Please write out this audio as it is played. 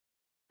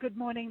Good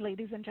morning,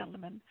 ladies and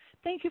gentlemen.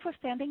 Thank you for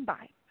standing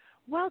by.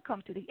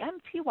 Welcome to the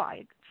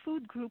MTY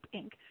Food Group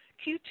Inc.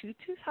 Q2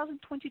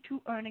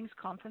 2022 earnings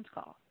conference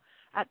call.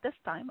 At this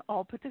time,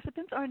 all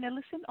participants are in a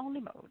listen-only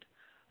mode.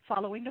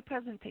 Following the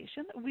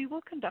presentation, we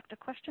will conduct a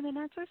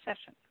question-and-answer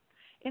session.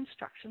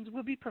 Instructions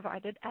will be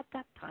provided at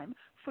that time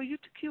for you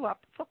to queue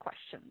up for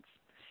questions.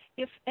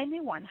 If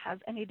anyone has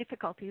any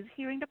difficulties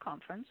hearing the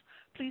conference,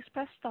 please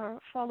press star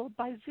followed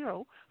by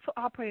 0 for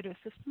operator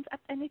assistance at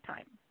any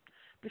time.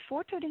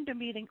 Before turning the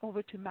meeting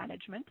over to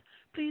management,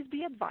 please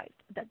be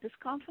advised that this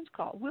conference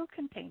call will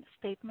contain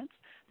statements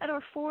that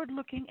are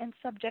forward-looking and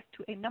subject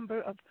to a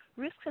number of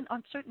risks and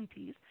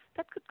uncertainties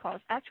that could cause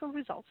actual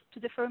results to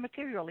differ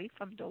materially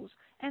from those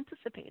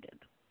anticipated.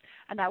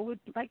 And I would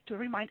like to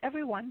remind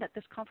everyone that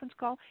this conference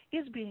call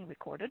is being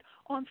recorded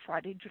on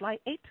Friday, July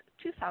 8,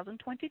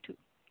 2022.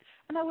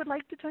 And I would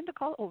like to turn the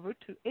call over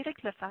to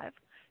Éric Lefebvre,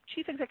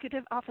 Chief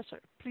Executive Officer.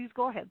 Please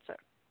go ahead, sir.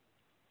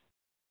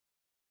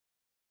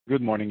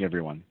 Good morning,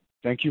 everyone.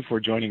 Thank you for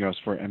joining us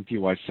for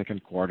MTY's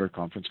second quarter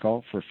conference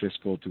call for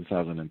fiscal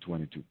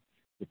 2022.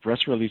 The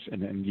press release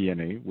and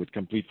MD&A with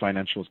complete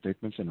financial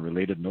statements and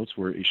related notes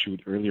were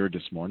issued earlier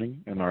this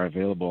morning and are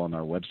available on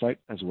our website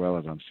as well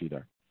as on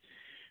SEDAR.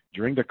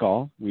 During the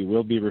call, we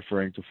will be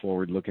referring to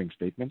forward-looking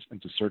statements and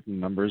to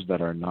certain numbers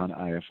that are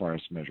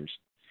non-IFRS measures.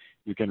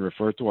 You can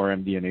refer to our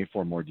MD&A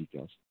for more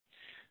details.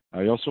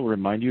 I also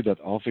remind you that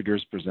all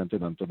figures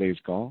presented on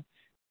today's call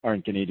are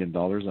in Canadian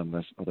dollars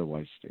unless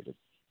otherwise stated.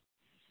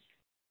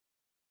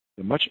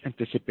 The much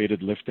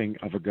anticipated lifting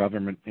of a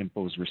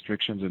government-imposed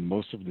restrictions in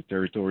most of the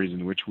territories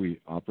in which we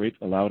operate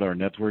allowed our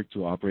network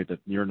to operate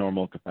at near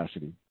normal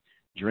capacity.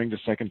 During the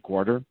second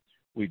quarter,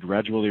 we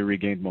gradually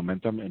regained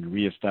momentum and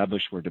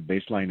reestablished where the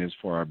baseline is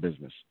for our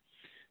business.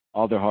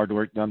 All the hard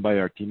work done by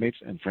our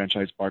teammates and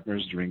franchise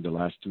partners during the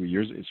last 2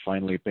 years is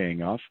finally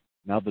paying off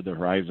now that the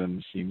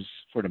horizon seems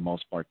for the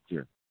most part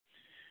clear.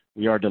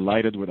 We are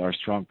delighted with our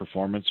strong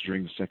performance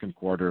during the second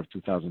quarter of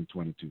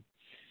 2022.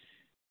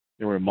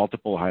 There were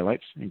multiple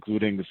highlights,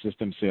 including the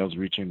system sales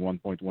reaching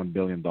 $1.1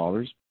 billion,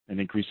 an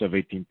increase of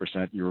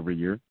 18% year over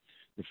year,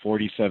 the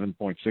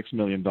 $47.6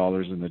 million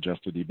in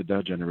adjusted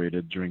EBITDA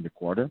generated during the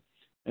quarter,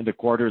 and the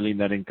quarterly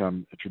net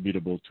income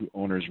attributable to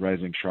owners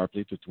rising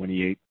sharply to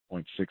 $28.6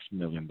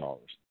 million.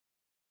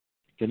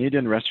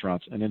 Canadian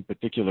restaurants, and in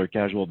particular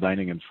casual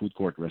dining and food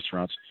court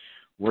restaurants,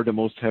 were the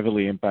most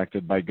heavily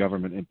impacted by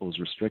government-imposed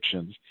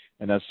restrictions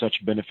and as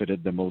such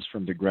benefited the most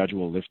from the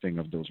gradual lifting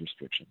of those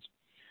restrictions.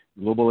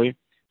 Globally,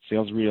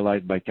 sales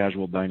realized by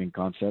casual dining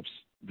concepts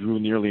grew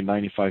nearly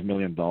 $95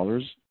 million,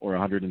 or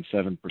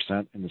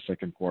 107% in the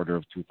second quarter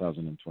of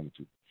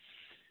 2022.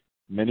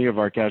 Many of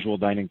our casual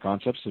dining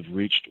concepts have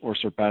reached or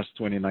surpassed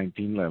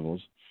 2019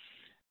 levels,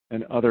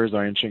 and others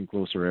are inching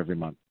closer every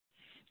month.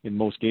 In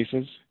most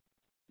cases,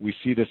 we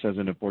see this as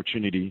an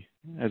opportunity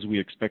as we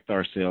expect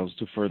our sales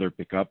to further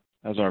pick up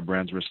as our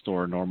brands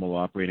restore normal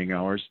operating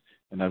hours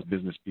and as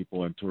business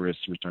people and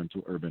tourists return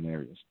to urban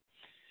areas.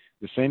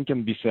 The same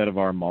can be said of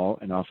our mall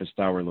and office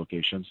tower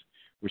locations,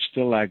 which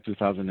still lag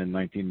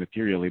 2019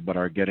 materially but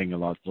are getting a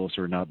lot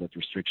closer now that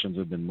restrictions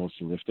have been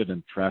mostly lifted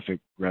and traffic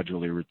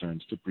gradually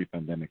returns to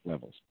pre-pandemic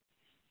levels.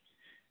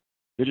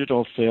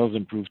 Digital sales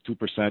improved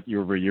 2% year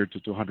over year to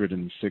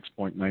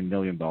 $206.9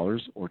 million,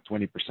 or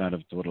 20%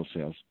 of total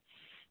sales.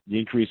 The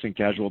increase in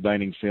casual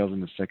dining sales in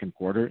the second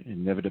quarter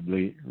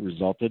inevitably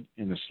resulted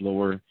in a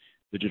slower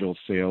digital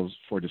sales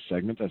for the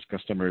segment as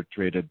customer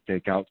traded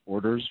takeout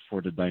orders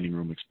for the dining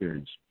room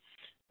experience.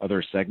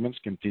 Other segments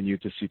continue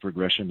to see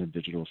progression in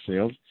digital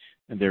sales,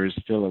 and there is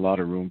still a lot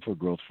of room for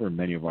growth for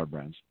many of our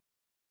brands.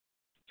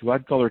 To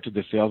add color to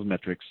the sales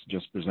metrics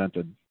just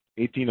presented,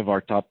 18 of our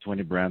top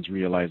 20 brands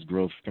realized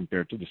growth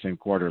compared to the same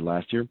quarter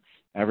last year,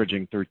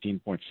 averaging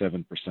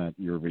 13.7%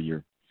 year over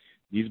year.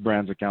 These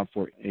brands account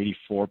for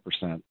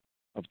 84%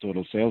 of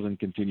total sales and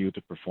continue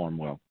to perform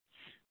well.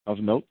 Of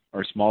note,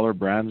 our smaller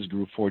brands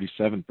grew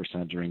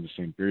 47% during the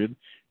same period,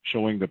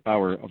 showing the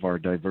power of our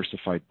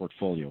diversified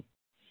portfolio.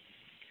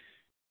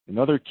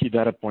 Another key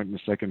data point in the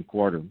second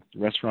quarter,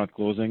 restaurant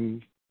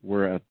closings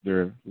were at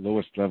their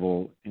lowest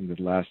level in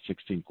the last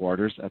 16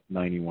 quarters at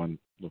 91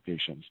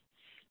 locations.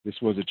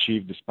 This was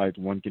achieved despite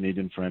one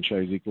Canadian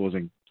franchisee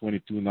closing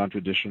 22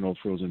 non-traditional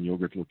frozen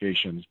yogurt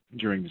locations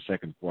during the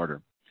second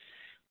quarter.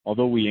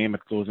 Although we aim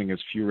at closing as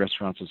few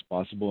restaurants as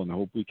possible and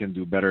hope we can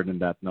do better than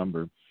that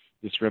number,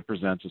 this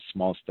represents a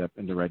small step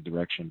in the right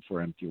direction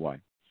for MTY.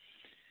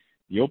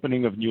 The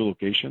opening of new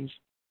locations,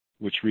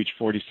 which reached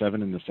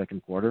 47 in the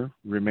second quarter,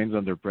 remains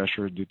under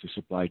pressure due to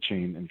supply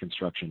chain and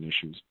construction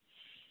issues.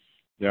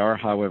 There are,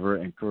 however,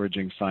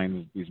 encouraging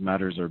signs these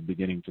matters are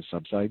beginning to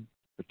subside,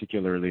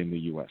 particularly in the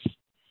U.S.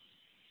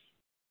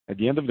 At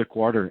the end of the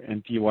quarter,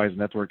 MTY's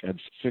network had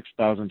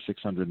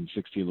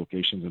 6,660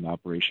 locations in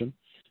operation,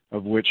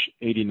 of which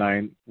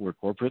 89 were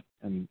corporate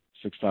and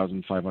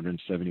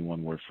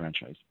 6,571 were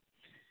franchised.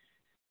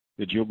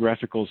 The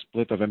geographical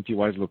split of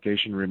MTY's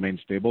location remains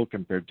stable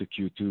compared to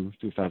Q2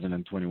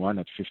 2021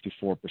 at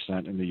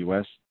 54% in the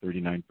U.S.,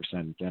 39%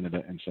 in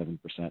Canada, and 7%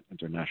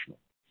 international.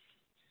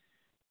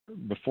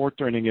 Before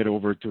turning it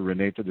over to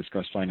Renee to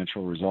discuss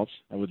financial results,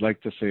 I would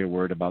like to say a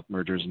word about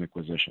mergers and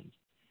acquisitions.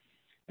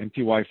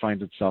 MTY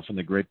finds itself in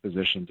a great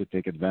position to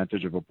take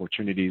advantage of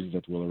opportunities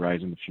that will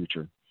arise in the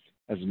future.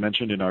 As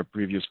mentioned in our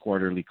previous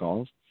quarterly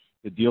calls,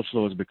 the deal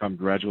flow has become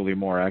gradually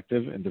more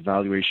active and the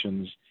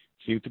valuations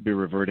seem to be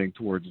reverting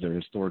towards their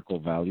historical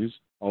values,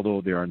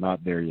 although they are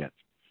not there yet.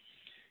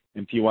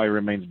 MTY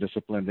remains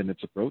disciplined in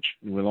its approach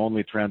and will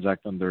only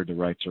transact under the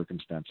right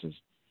circumstances.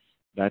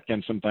 That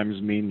can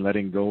sometimes mean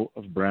letting go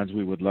of brands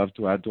we would love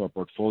to add to our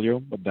portfolio,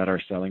 but that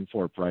are selling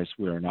for a price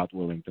we are not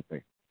willing to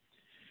pay.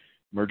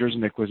 Mergers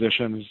and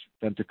acquisitions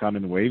tend to come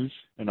in waves,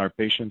 and our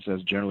patience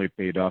has generally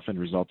paid off and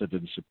resulted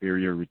in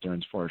superior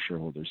returns for our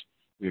shareholders.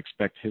 We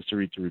expect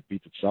history to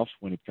repeat itself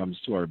when it comes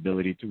to our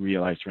ability to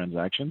realize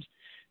transactions,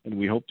 and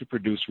we hope to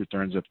produce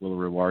returns that will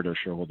reward our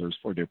shareholders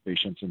for their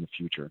patience in the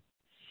future.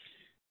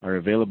 Our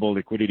available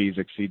liquidities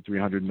exceed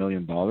 $300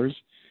 million,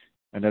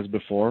 and as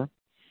before,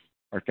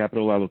 our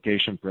capital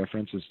allocation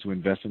preference is to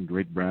invest in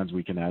great brands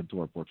we can add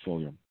to our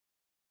portfolio.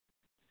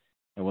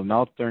 I will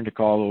now turn the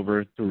call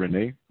over to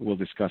Renee, who will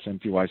discuss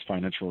MTY's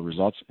financial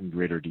results in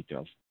greater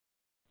details.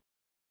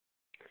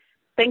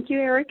 Thank you,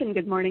 Eric, and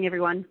good morning,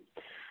 everyone.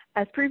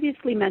 As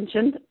previously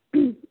mentioned,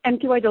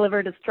 MTY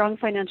delivered a strong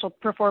financial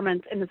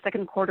performance in the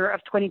second quarter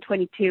of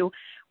 2022,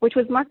 which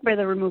was marked by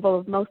the removal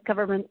of most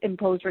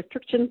government-imposed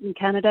restrictions in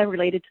Canada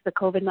related to the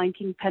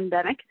COVID-19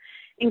 pandemic,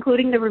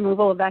 including the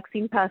removal of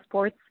vaccine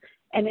passports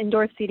and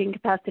indoor seating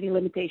capacity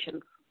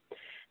limitations.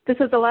 This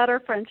has allowed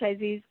our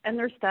franchisees and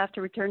their staff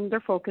to return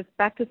their focus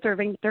back to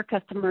serving their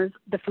customers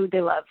the food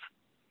they love.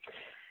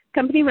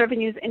 Company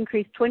revenues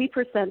increased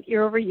 20%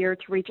 year over year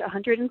to reach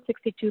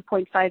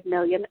 $162.5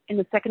 million in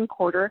the second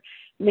quarter,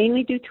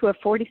 mainly due to a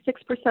 46%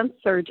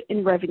 surge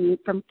in revenue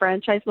from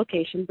franchise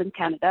locations in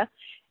Canada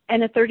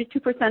and a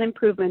 32%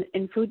 improvement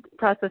in food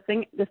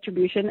processing,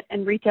 distribution,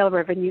 and retail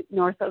revenue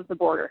north of the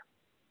border.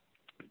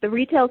 The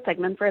retail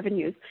segment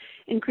revenues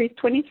increased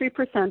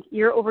 23%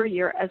 year over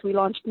year as we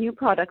launched new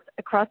products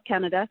across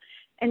Canada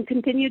and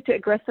continued to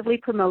aggressively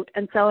promote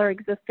and sell our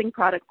existing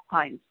product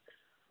lines,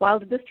 while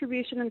the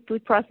distribution and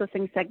food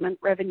processing segment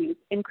revenues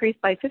increased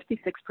by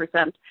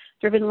 56%,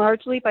 driven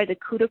largely by the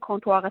Coup de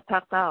Comptoir à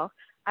Tartare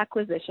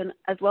acquisition,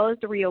 as well as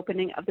the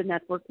reopening of the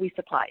network we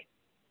supply.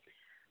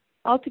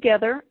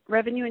 Altogether,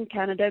 revenue in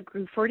Canada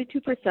grew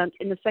 42%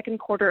 in the second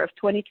quarter of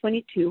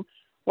 2022,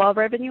 while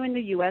revenue in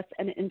the U.S.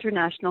 and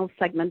international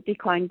segment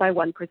declined by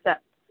 1%.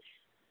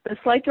 The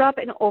slight drop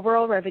in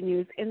overall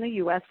revenues in the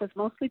U.S. was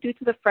mostly due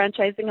to the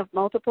franchising of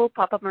multiple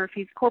Papa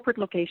Murphy's corporate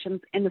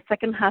locations in the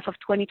second half of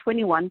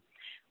 2021,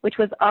 which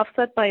was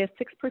offset by a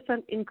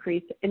 6%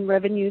 increase in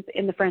revenues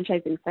in the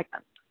franchising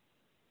segment.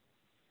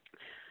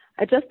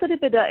 Adjusted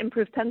EBITDA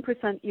improved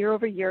 10% year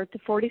over year to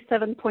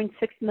 $47.6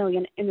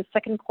 million in the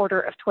second quarter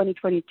of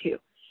 2022.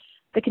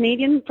 The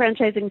Canadian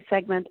franchising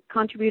segment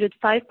contributed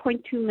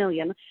 $5.2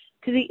 million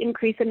to the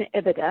increase in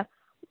EBITDA,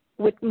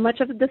 with much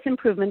of this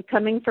improvement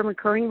coming from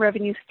recurring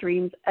revenue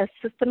streams as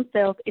system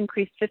sales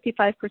increased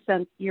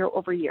 55% year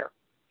over year.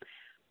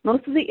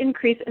 Most of the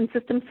increase in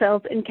system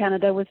sales in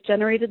Canada was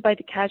generated by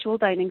the casual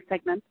dining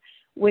segment,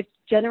 which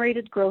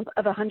generated growth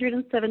of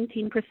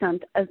 117%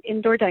 as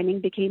indoor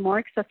dining became more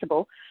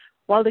accessible,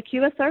 while the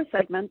QSR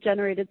segment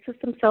generated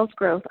system sales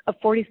growth of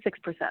 46%.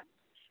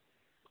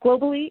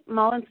 Globally,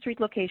 mall and street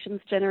locations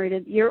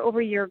generated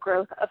year-over-year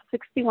growth of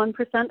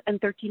 61%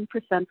 and 13%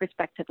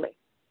 respectively.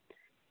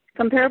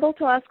 Comparable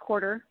to last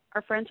quarter,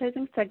 our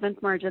franchising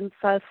segment margin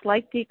saw a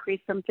slight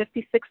decrease from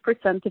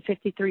 56% to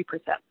 53%.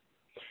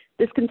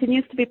 This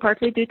continues to be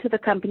partly due to the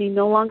company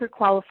no longer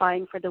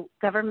qualifying for the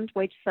government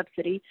wage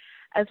subsidy,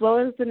 as well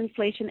as an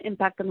inflation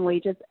impact on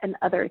wages and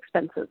other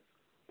expenses.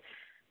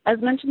 As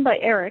mentioned by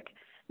Eric,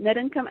 net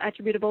income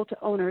attributable to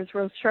owners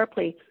rose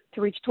sharply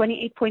to reach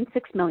 $28.6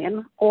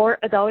 million, or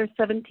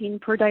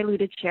 $1.17 per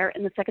diluted share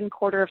in the second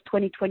quarter of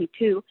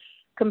 2022,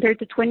 compared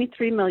to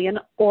 $23 million,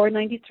 or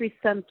 93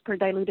 cents per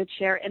diluted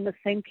share in the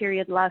same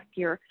period last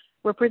year,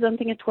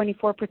 representing a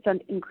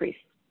 24% increase.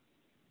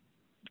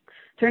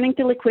 Turning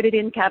to liquidity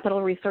and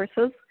capital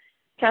resources,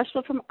 cash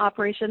flow from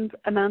operations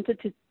amounted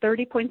to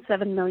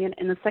 $30.7 million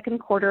in the second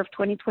quarter of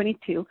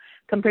 2022,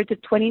 compared to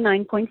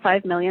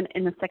 $29.5 million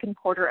in the second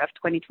quarter of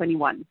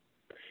 2021.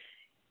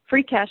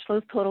 Free cash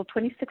flows totaled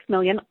 $26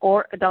 million,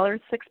 or $1.06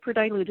 per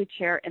diluted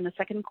share in the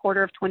second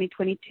quarter of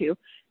 2022,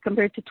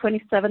 compared to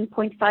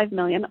 $27.5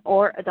 million,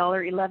 or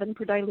 $1.11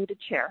 per diluted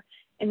share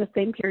in the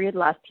same period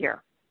last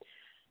year.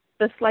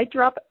 The slight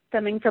drop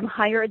stemming from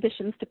higher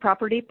additions to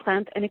property,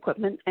 plant, and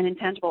equipment and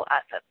intangible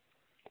assets.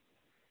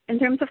 In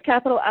terms of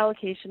capital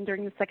allocation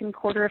during the second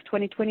quarter of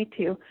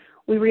 2022,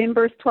 we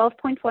reimbursed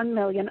 $12.1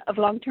 million of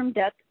long-term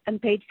debt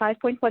and paid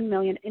 $5.1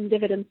 million in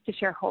dividends to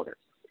shareholders.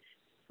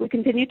 We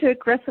continue to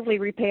aggressively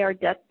repay our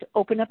debt to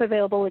open up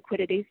available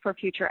liquidity for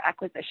future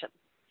acquisitions.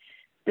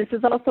 This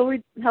is also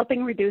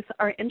helping reduce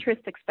our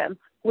interest expense,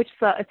 which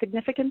saw a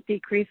significant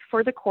decrease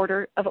for the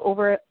quarter of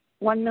over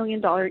 $1 million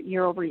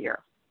year over year.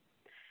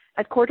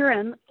 At quarter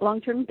end,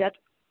 long-term debt,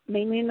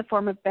 mainly in the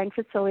form of bank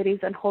facilities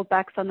and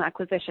holdbacks on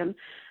acquisition,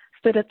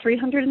 stood at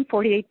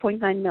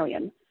 $348.9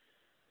 million.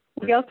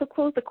 We also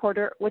closed the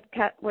quarter with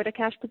a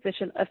cash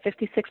position of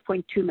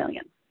 $56.2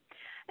 million.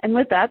 And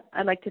with that,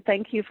 I'd like to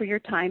thank you for your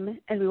time,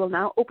 and we will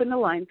now open the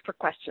lines for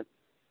questions.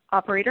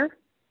 Operator?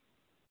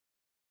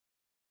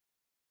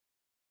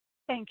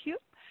 Thank you.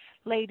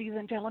 Ladies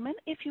and gentlemen,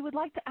 if you would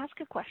like to ask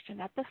a question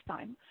at this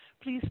time,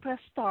 please press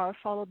star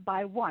followed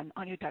by 1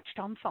 on your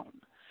touch-tone phone.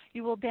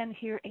 You will then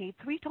hear a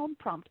 3-tone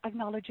prompt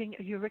acknowledging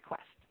your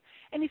request.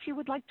 And if you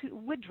would like to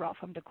withdraw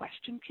from the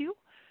question queue,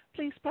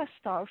 please press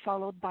star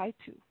followed by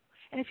 2.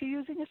 And if you're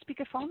using a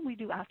speakerphone, we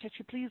do ask that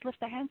you please lift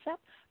the handset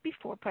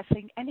before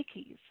pressing any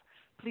keys.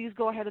 Please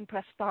go ahead and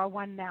press star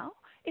 1 now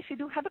if you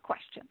do have a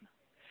question.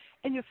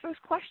 And your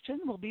first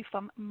question will be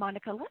from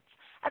Monica Litz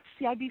at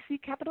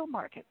CIBC Capital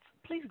Markets.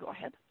 Please go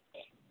ahead.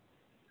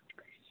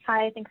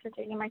 Hi, thanks for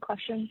taking my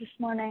questions this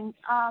morning.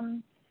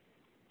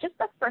 Just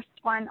the first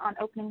one on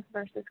openings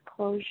versus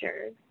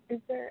closures. Is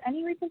there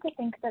any reason to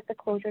think that the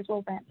closures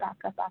will ramp back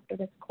up after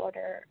this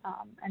quarter?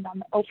 And on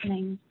the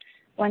openings,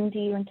 when do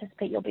you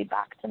anticipate you'll be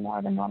back to more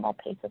of a normal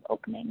pace of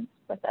openings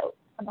without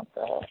some of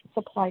the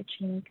supply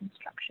chain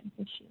construction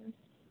issues?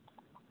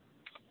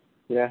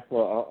 Yeah,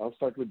 well, I'll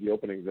start with the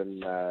openings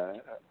and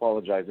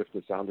apologize if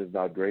the sound is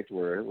not great.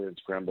 We're in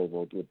scramble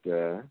mode with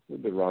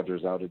the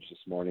Rogers outage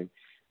this morning.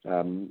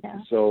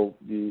 So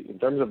in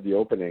terms of the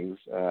openings,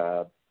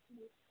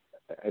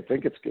 I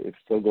think it's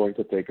still going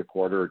to take a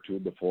quarter or two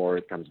before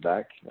it comes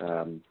back.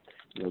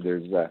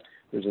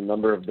 There's a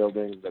number of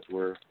buildings that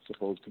were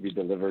supposed to be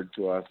delivered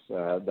to us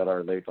that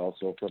are late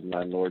also from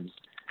landlords,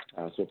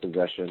 so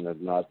possession has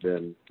not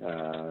been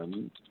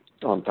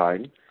on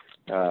time.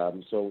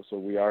 So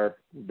we are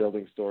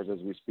building stores as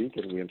we speak,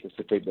 and we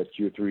anticipate that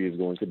Q3 is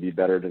going to be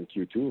better than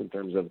Q2 in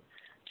terms of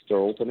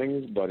store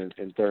openings, but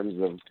in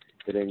terms of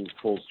hitting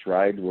full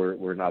stride,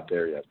 we're not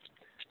there yet.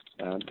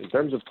 In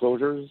terms of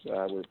closures,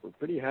 we're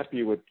pretty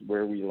happy with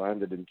where we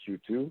landed in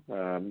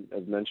Q2.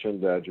 As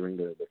mentioned during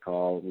the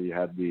call, we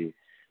had the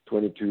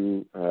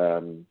 22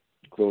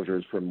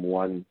 closures from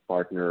one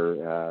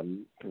partner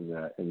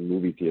in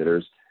movie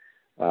theaters.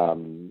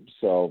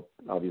 So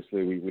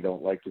obviously we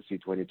don't like to see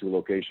 22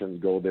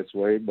 locations go this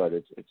way, but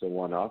it's a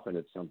one-off and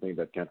it's something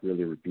that can't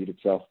really repeat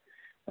itself.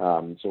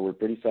 So we're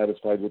pretty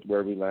satisfied with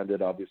where we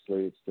landed.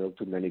 Obviously, it's still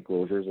too many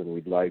closures, and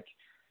we'd like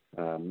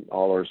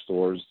all our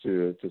stores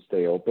to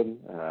stay open.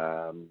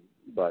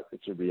 But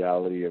it's a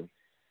reality of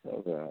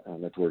a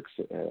network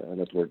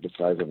the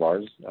size of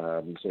ours.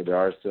 So there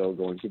are still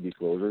going to be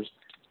closures,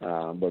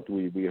 but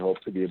we hope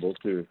to be able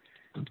to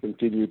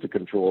continue to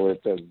control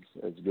it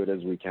as good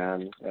as we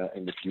can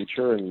in the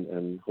future,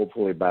 and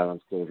hopefully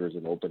balance closures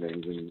and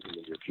openings in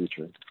the near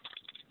future.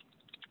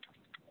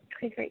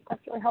 Okay, great.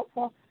 That's really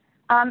helpful.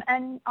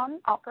 And on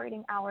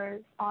operating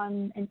hours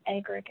on an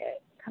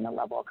aggregate kind of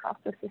level across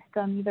the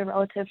system, either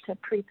relative to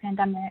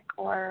pre-pandemic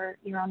or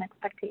your own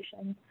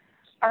expectations,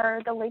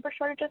 are the labor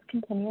shortages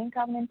continuing to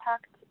have an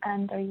impact,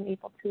 and are you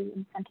able to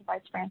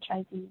incentivize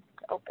franchisees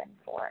to open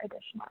for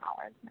additional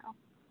hours now?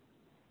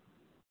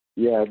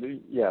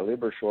 Yeah,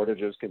 labor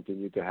shortages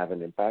continue to have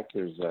an impact.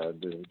 There's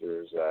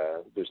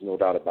no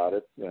doubt about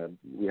it.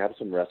 We have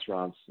some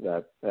restaurants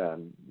that,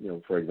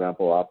 for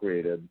example,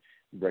 operated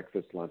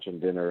breakfast, lunch, and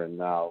dinner, and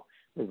now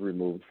we've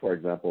removed, for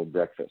example,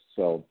 breakfast.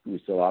 So we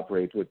still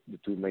operate with the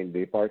two main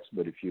day parts,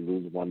 but if you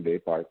lose one day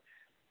part,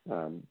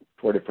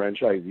 for the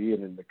franchisee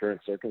and in the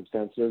current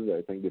circumstances,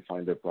 I think they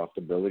find their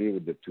profitability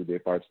with the 2 day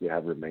parts they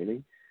have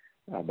remaining.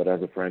 But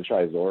as a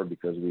franchisor,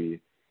 because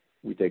we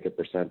take a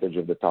percentage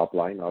of the top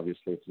line,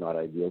 obviously it's not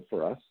ideal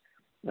for us.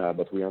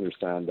 But we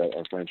understand that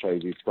our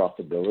franchisees'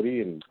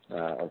 profitability and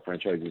our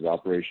franchisees'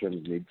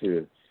 operations need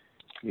to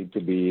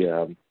be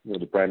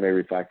the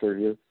primary factor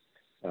here.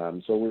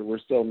 So we're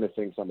still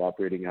missing some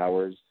operating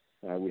hours.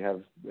 We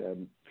have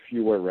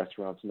fewer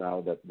restaurants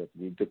now that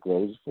need to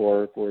close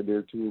for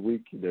their 2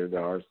 week. There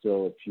are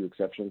still a few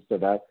exceptions to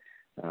that,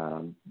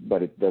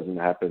 but it doesn't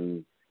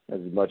happen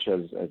as much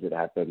as it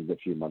happened a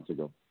few months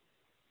ago.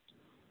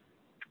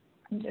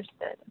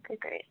 Understood. Okay,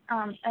 great.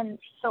 And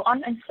so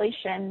on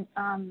inflation,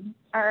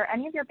 are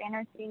any of your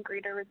banners seeing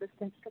greater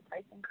resistance to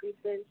price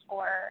increases,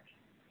 or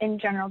in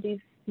general, do you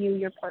view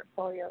your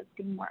portfolio as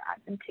being more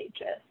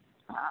advantageous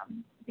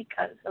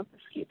because of the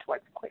skew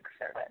towards quick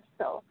service,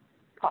 so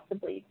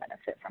possibly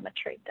benefit from a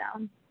trade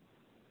down?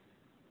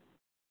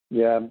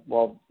 Yeah,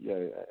 well,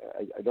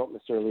 I don't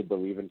necessarily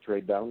believe in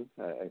trade down.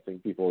 I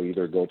think people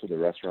either go to the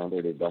restaurant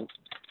or they don't.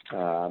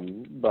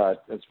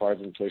 But as far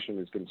as inflation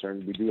is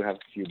concerned, we do have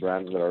a few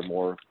brands that are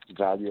more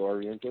value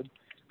oriented,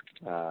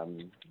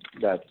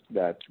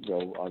 that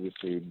will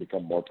obviously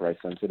become more price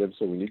sensitive.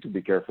 So we need to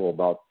be careful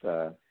about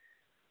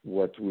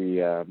what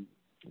we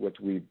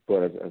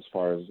put as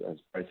far as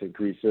price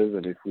increases,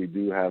 and if we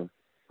do have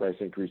price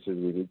increases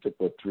we need to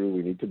put through,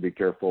 we need to be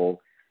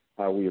careful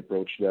how we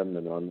approach them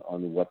and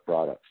on what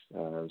products.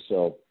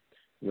 So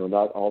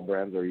not all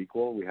brands are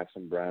equal. We have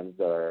some brands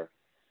that are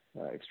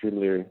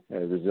extremely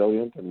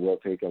resilient and will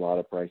take a lot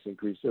of price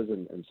increases,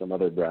 and some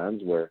other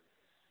brands where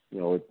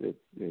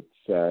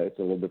it's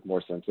a little bit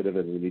more sensitive,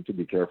 and we need to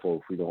be careful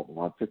if we don't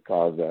want to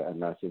cause a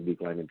massive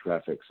decline in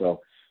traffic.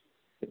 So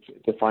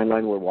it's a fine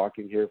line we're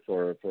walking here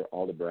for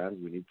all the brands.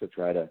 We need to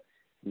try to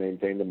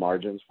maintain the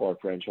margins for our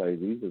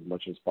franchisees as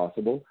much as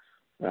possible,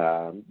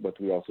 but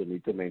we also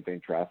need to maintain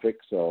traffic.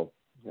 So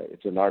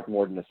it's an art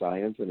more than a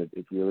science, and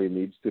it really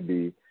needs to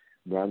be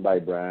brand by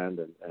brand,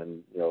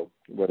 and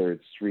whether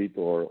it's street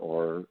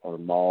or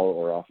mall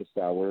or office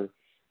tower,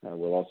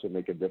 will also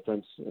make a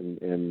difference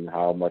in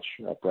how much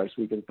price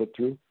we can put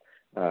through.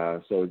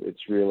 So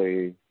it's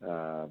really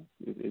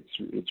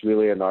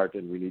an art,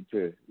 and we need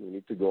to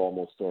go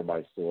almost store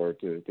by store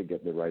to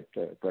get the right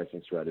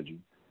pricing strategy.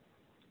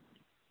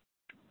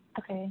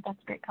 Okay, that's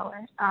great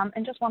color.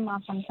 And just one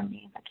last one from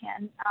me, if I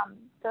can.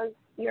 Does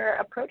your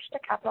approach to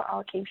capital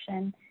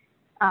allocation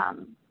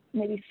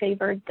maybe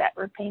favor debt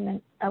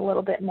repayment a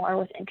little bit more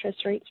with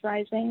interest rates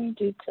rising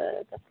due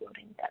to the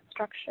floating debt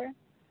structure?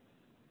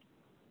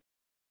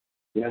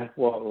 Yeah,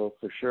 well,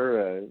 for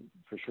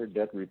sure,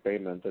 debt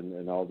repayment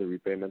and all the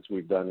repayments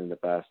we've done in the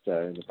past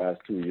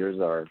 2 years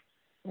are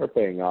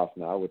paying off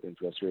now with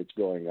interest rates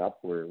going up.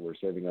 We're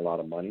saving a lot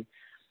of money.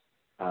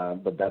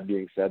 But that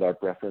being said, our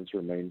preference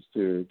remains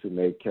to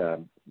make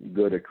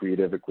good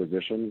accretive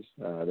acquisitions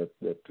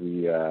that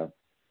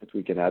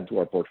we can add to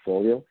our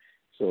portfolio.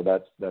 So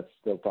that's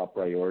still top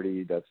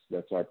priority.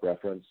 That's our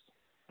preference.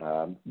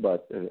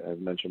 But as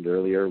mentioned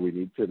earlier, we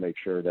need to make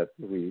sure that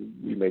we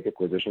make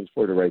acquisitions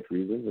for the right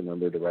reasons and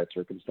under the right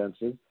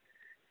circumstances.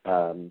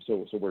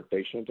 So we're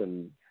patient,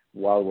 and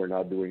while we're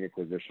not doing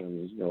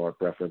acquisitions, our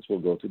preference will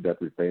go to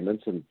debt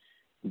repayments and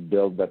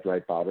build that dry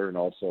powder, and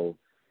also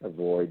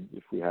avoid,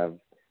 if we have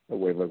a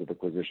wave of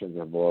acquisitions,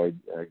 avoid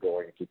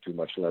going into too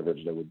much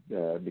leverage that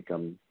would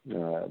become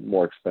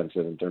more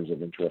expensive in terms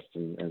of interest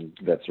and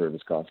debt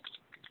service costs.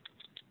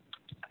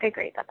 Okay,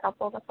 great. That's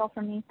helpful. That's all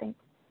from me. Thanks.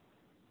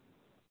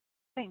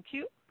 Thank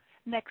you.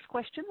 Next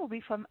question will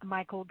be from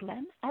Michael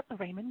Glen at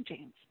Raymond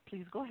James.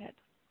 Please go ahead.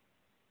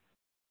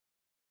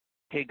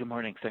 Hey, good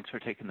morning. Thanks for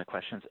taking the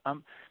questions.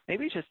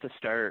 Maybe just to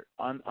start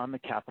on the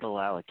capital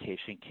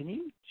allocation, can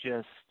you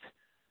just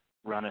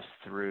run us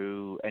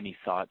through any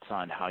thoughts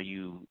on how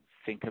you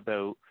think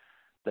about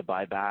the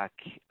buyback?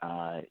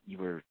 You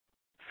were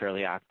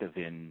fairly active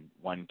in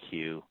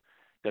 1Q.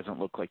 Doesn't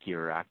look like you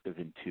were active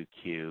in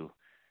 2Q.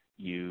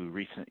 You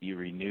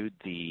renewed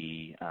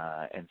the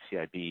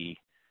NCIB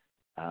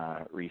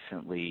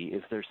recently.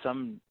 Is there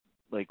some,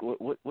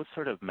 what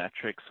sort of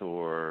metrics,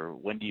 or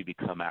when do you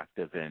become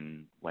active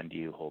and when do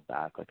you hold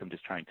back? I'm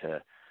just trying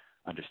to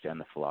understand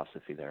the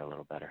philosophy there a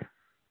little better.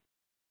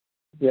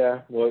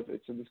 Yeah, well,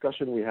 it's a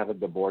discussion we have at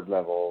the board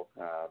level,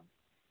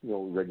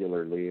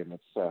 regularly, and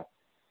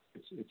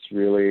it's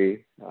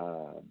really,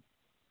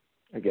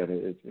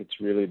 again, it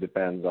really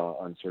depends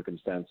on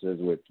circumstances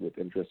with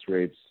interest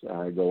rates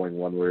going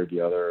one way or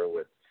the other,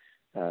 with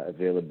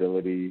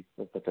availability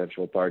of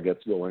potential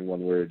targets going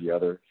one way or the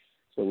other.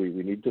 So we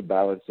need to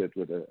balance it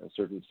with a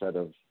certain set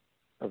of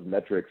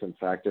metrics and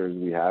factors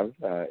we have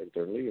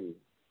internally, and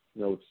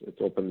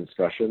it's open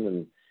discussion,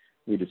 and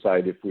we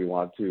decide if we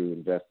want to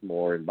invest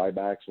more in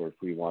buybacks, or if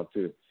we want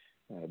to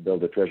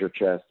build a treasure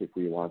chest, if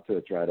we want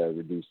to try to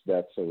reduce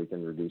debt so we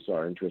can reduce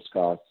our interest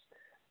costs.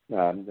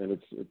 And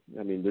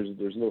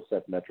there's no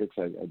set metrics.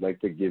 I'd like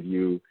to give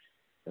you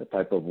a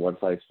type of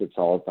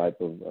one-size-fits-all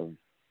type of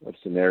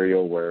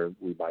scenario where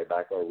we buy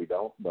back or we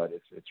don't, but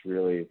it's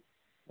really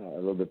a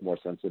little bit more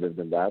sensitive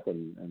than that,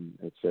 and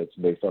it's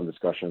based on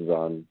discussions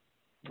on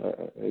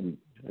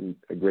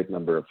a great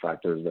number of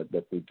factors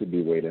that need to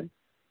be weighed in.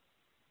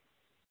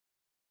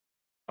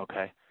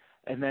 Okay.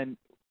 And then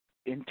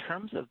in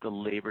terms of the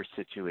labor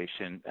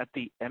situation at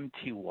the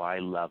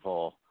MTY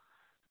level,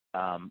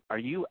 are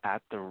you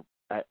at the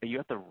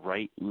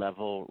right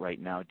level right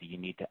now? Do you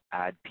need to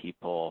add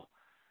people?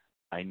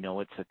 I know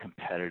it's a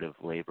competitive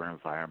labor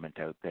environment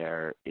out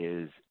there.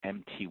 Is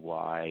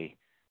MTY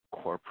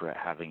corporate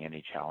having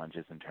any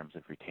challenges in terms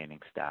of retaining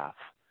staff,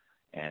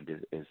 and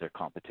is there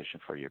competition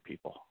for your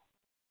people?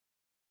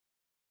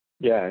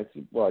 Yeah,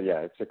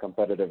 it's a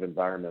competitive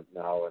environment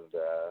now,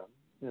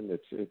 and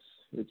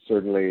it's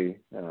certainly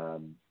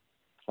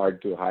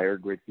hard to hire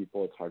great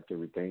people. It's hard to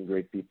retain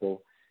great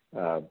people.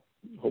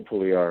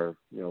 Hopefully, our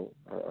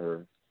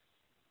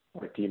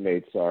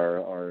teammates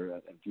are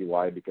at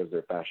MTY because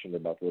they're passionate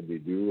about what they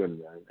do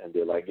and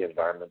they like the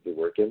environment they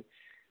work in.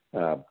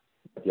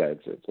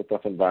 It's a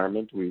tough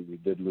environment. We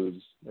did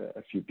lose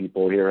a few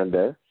people here and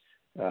there,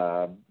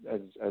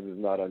 as is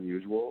not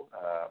unusual.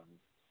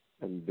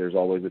 And there's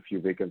always a few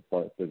vacant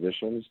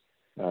positions.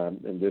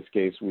 In this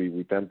case,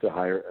 we tend to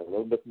hire a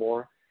little bit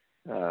more,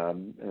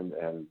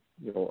 and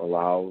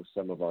allow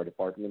some of our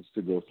departments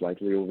to go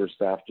slightly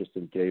overstaffed just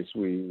in case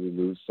we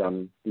lose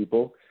some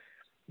people,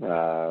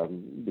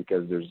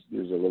 because there's a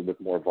little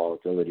bit more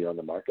volatility on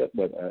the market.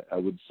 But I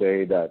would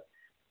say that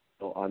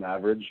on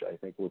average, I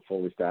think we're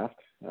fully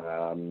staffed,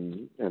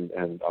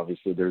 and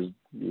obviously there's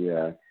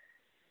the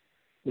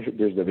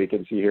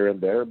vacancy here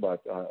and there,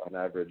 but on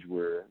average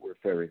we're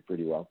faring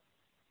pretty well.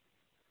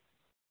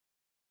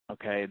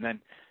 Okay, and then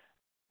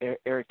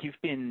Eric,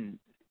 you've been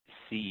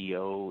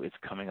CEO, it's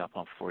coming up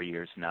on 4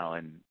 years now,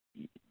 and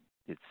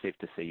it's safe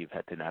to say you've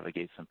had to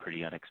navigate some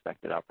pretty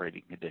unexpected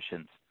operating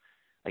conditions.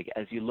 Like,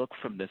 as you look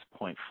from this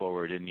point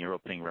forward, in your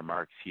opening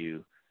remarks,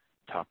 you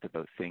talked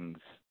about things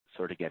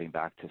sort of getting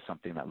back to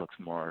something that looks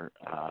more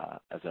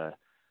as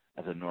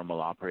a normal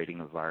operating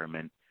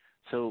environment.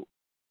 So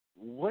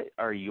what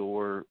are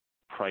your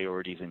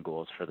priorities and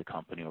goals for the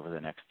company over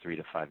the next 3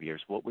 to 5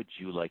 years? What would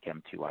you like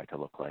MTY to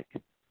look like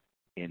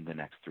in the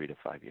next 3 to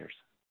 5 years?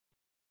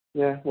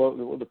 Yeah, well,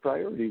 the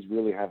priorities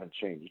really haven't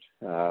changed.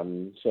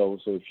 So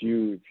if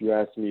you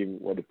asked me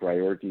what the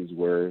priorities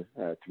were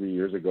 3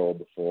 years ago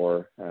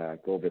before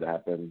COVID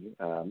happened,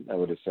 I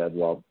would have said,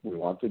 well, we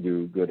want to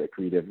do good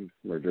accretive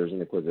mergers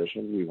and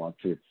acquisitions. We want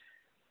to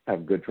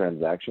have good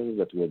transactions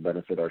that will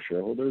benefit our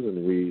shareholders,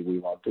 and we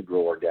want to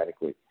grow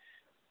organically.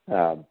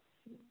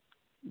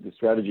 The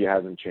strategy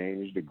hasn't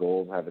changed. The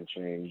goals haven't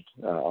changed.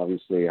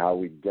 Obviously, how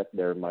we get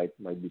there might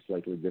be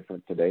slightly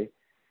different today.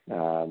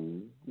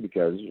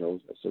 Because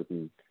a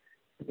certain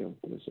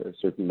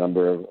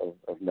number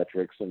of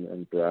metrics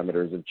and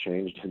parameters have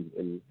changed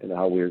in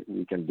how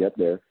we can get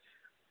there,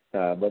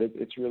 but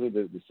it's really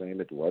the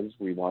same it was.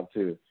 We want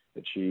to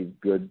achieve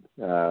good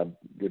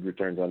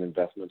returns on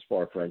investments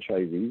for our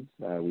franchisees.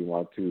 We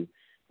want to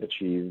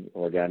achieve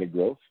organic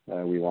growth.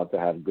 We want to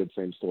have good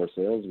same-store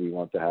sales. We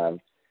want to have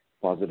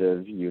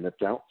positive unit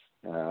counts,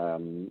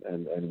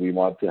 and we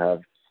want to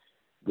have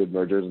good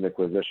mergers and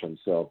acquisitions.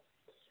 So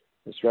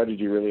the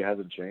strategy really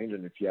hasn't changed.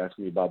 And if you ask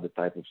me about the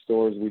type of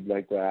stores we'd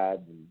like to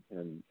add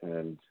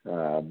and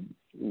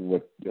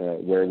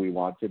where we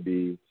want to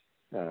be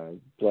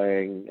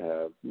playing,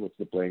 what's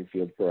the playing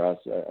field for us,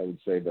 I would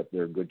say that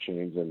there are good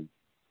chains in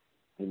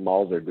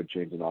malls, there are good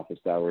chains in office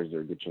towers, there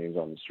are good chains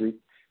on the street,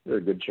 there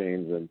are good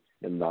chains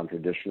in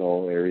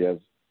non-traditional areas.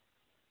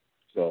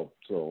 So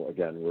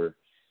again,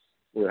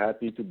 we're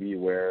happy to be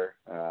where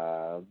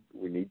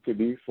we need to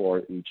be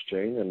for each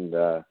chain. And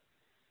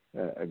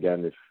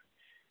again,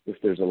 if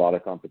there's a lot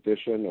of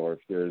competition or if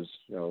there's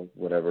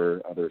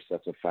whatever other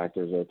sets of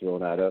factors are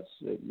thrown at us,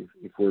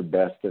 if we're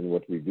best in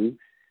what we do,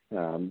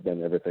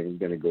 then everything's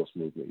going to go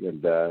smoothly.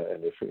 And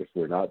if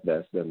we're not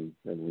best, then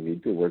we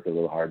need to work a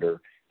little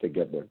harder to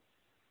get there.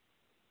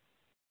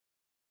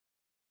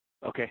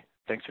 Okay,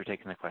 thanks for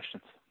taking the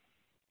questions.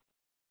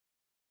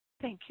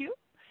 Thank you.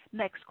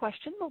 Next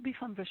question will be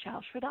from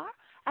Vishal Shreedhar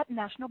at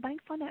National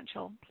Bank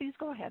Financial. Please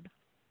go ahead.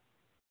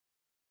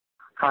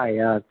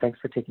 Hi, thanks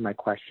for taking my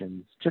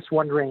questions. Just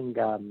wondering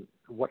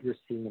what you're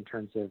seeing in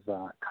terms of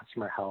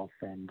customer health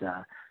and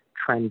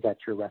trends at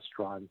your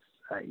restaurants,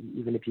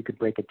 even if you could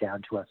break it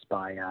down to us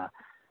by a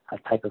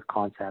type of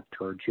concept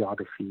or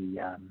geography.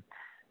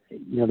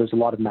 There's a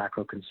lot of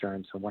macro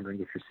concerns, so I'm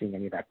wondering if you're seeing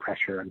any of that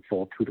pressure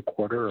unfold through the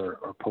quarter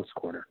or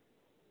post-quarter.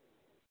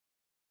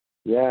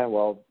 Yeah,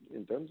 well,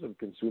 in terms of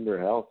consumer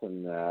health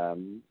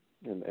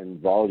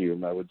and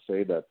volume, I would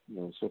say that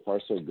so far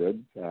so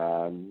good.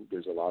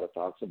 There's a lot of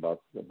talks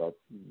about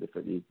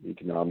different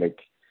economic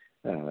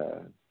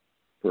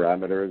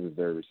parameters. Is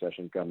there a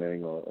recession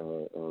coming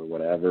or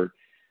whatever?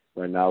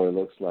 Right now, it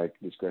looks like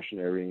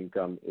discretionary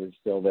income is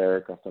still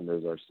there.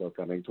 Customers are still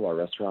coming to our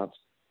restaurants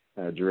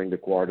during the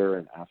quarter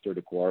and after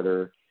the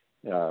quarter.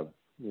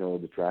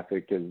 The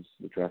traffic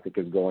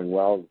is going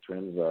well. The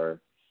trends are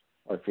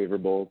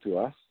favorable to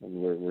us, and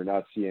we're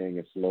not seeing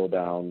a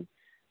slowdown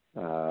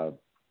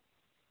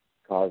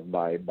caused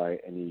by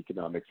any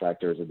economic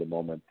factors at the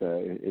moment.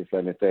 If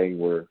anything,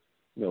 we're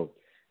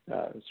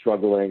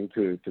struggling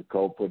to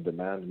cope with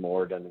demand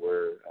more than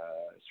we're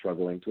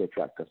struggling to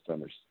attract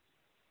customers.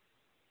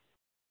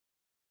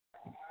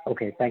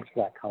 Okay, thanks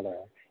for that color.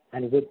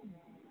 And with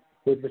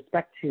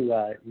respect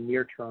to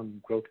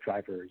near-term growth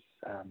drivers,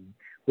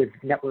 with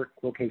network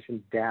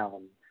locations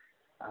down,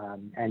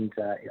 and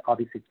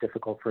obviously it's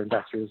difficult for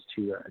investors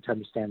to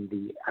understand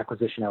the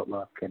acquisition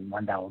outlook and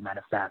when that will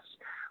manifest,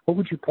 what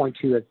would you point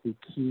to as the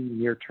key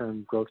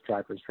near-term growth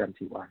drivers for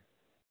MTY?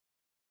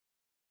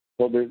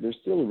 Well, there's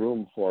still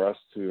room for us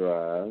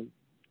to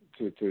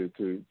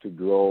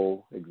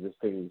grow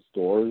existing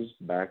stores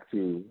back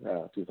to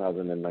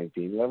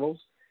 2019 levels.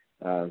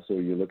 So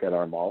you look at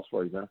our malls,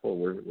 for example,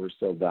 we're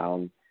still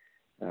down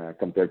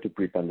compared to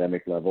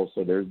pre-pandemic levels.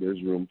 So there's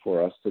room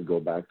for us to go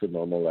back to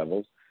normal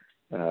levels.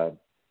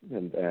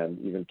 And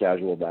even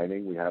casual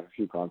dining, we have a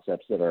few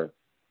concepts that are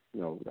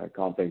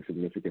comping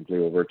significantly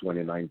over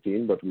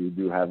 2019, but we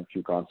do have a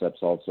few concepts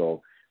also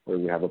where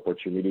we have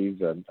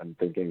opportunities. I'm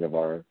thinking of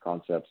our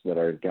concepts that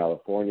are in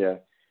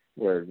California,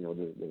 where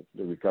the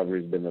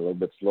recovery has been a little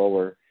bit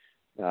slower.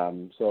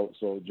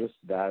 So just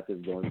that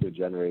is going to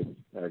generate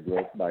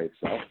growth by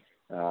itself.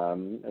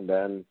 And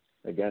then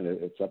again,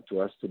 it's up to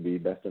us to be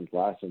best in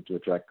class and to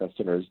attract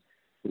customers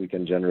so we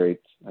can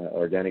generate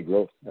organic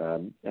growth.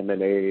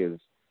 M&A is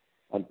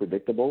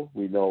unpredictable.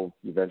 We know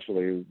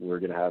eventually we're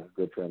going to have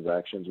good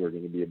transactions. We're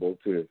going to be able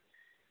to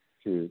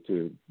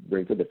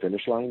bring to the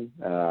finish line,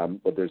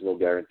 but there's no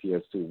guarantee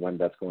as to when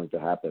that's going to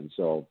happen.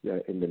 So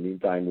in the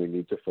meantime, we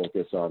need to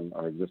focus on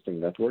our existing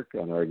network,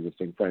 on our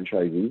existing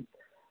franchisees,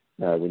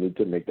 We need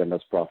to make them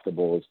as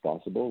profitable as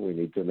possible. We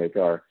need to make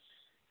our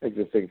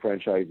existing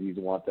franchisees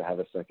want to have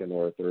a second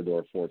or a third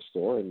or a fourth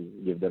store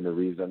and give them a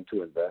reason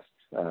to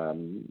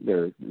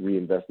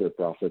reinvest their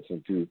profits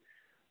into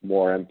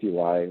more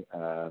MTY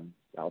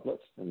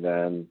outlets, and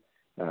then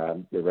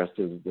the rest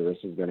is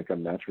going to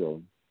come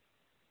natural.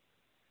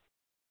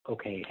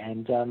 Okay,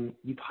 and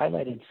you've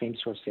highlighted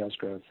same-store sales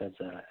growth as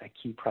a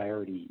key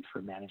priority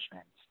for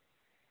management.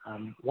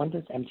 When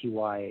does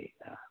MTY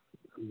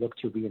look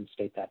to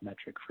reinstate that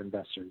metric for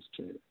investors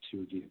to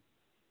review?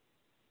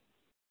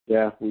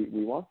 Yeah,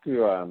 we want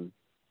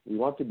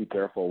to be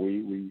careful.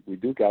 We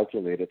do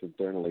calculate it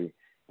internally.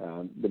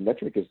 The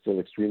metric is still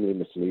extremely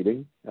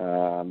misleading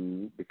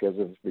because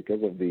of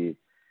the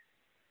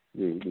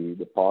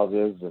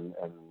pauses and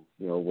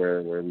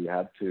where we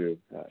had to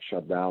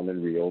shut down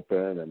and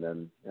reopen, and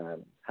then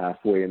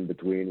halfway in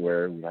between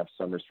where we have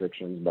some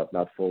restrictions but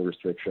not full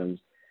restrictions.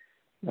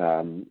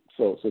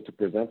 So to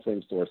present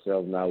same-store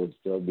sales now would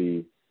still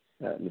be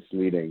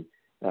misleading.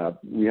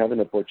 We have an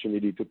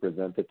opportunity to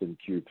present it in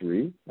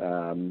Q3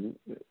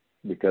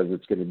 because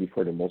it's going to be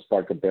for the most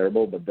part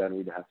comparable, but then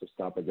we'd have to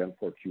stop again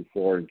for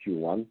Q4 and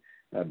Q1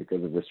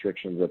 because of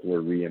restrictions that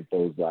were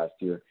reimposed last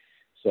year.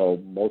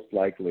 So most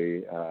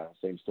likely,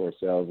 same-store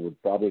sales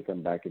would probably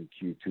come back in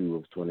Q2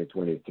 of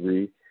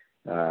 2023,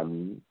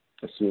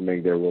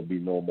 assuming there will be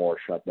no more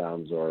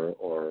shutdowns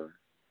or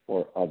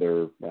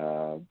other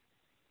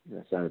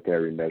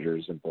sanitary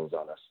measures imposed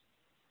on us.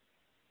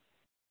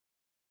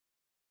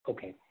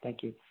 Okay,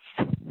 thank you.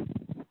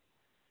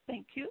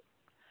 Thank you.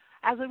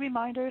 As a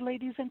reminder,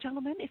 ladies and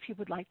gentlemen, if you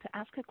would like to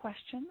ask a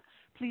question,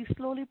 please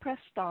slowly press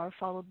star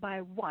followed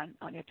by 1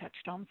 on your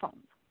touch-tone phone.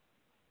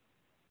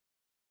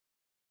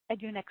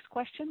 And your next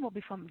question will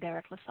be from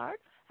Derek Lessard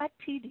at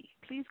TD.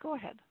 Please go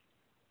ahead.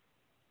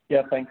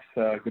 Yeah, thanks.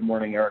 Good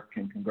morning, Eric,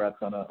 and congrats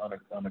on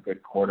a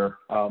good quarter.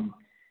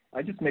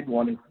 I just maybe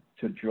wanted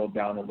to drill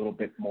down a little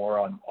bit more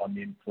on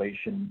the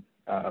inflation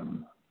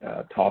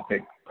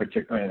topic,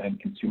 particularly and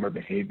consumer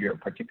behavior,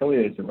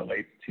 particularly as it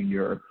relates to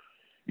your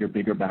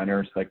bigger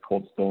banners like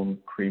Cold Stone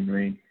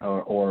Creamery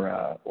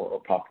or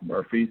Papa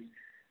Murphy's.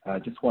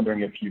 Just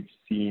wondering if you've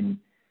seen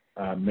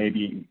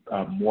maybe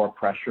more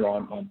pressure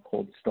on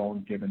Cold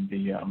Stone given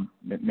the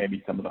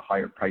maybe some of the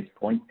higher price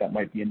points that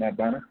might be in that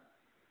banner.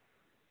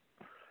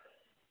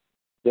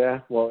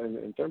 Yeah, well,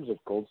 in terms of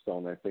Cold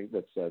Stone, I think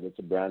that's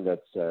a brand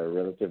that's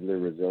relatively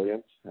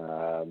resilient.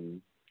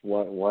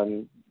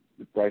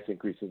 The price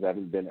increases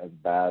haven't been as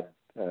bad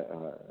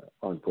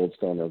on Cold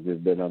Stone as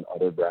they've been on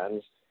other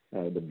brands.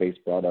 The base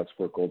products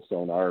for Cold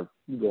Stone are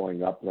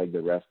going up like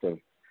the rest of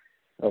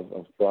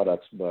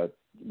products, but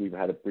we've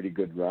had a pretty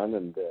good run,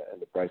 and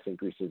the price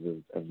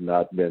increases have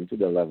not been to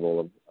the level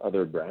of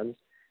other brands.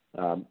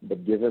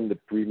 But given the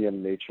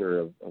premium nature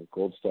of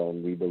Cold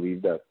Stone, we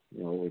believe that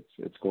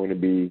it's going to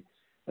be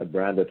a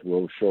brand that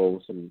will show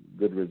some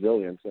good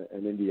resilience.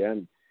 And in the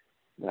end,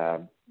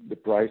 the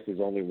price is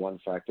only one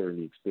factor in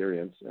the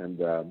experience. And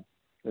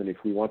if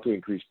we want to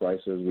increase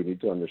prices, we need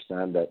to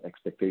understand that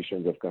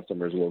expectations of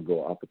customers will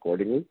go up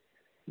accordingly.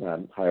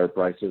 Higher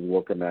prices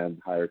will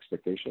command higher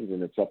expectations,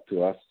 and it's up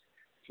to us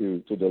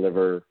to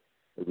deliver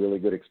a really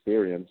good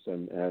experience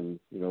and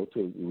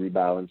to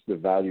rebalance the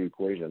value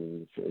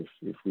equation.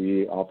 If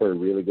we offer a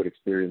really good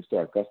experience to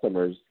our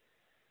customers,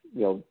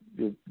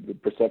 the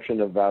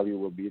perception of value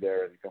will be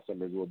there, and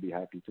customers will be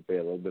happy to pay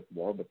a little bit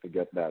more, but to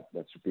get that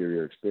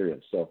superior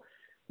experience. So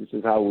this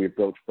is how we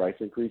approach price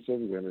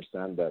increases. We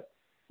understand that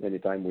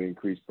anytime we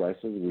increase prices,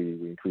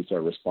 we increase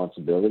our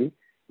responsibility.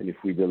 And if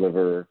we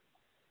deliver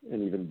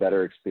an even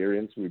better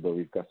experience, we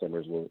believe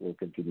customers will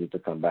continue to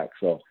come back.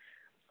 So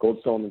Cold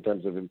Stone, in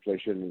terms of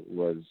inflation,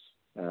 was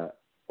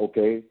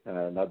okay,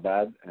 not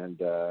bad, and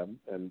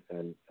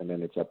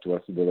then it's up to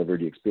us to deliver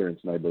the experience,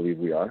 and I believe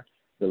we are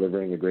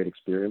delivering a great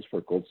experience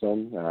for Cold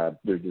Stone.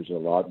 There's a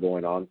lot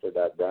going on for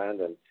that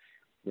brand, and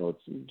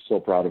it's so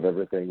proud of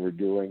everything we're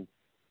doing.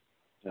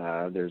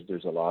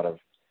 There's a lot of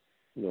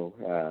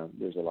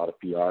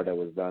PR that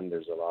was done.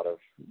 There's a lot of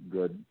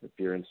good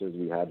appearances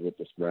we had with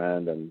this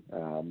brand, and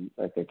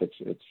I think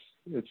it's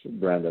a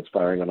brand that's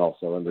firing on all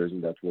cylinders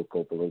and that will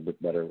cope a little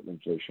bit better with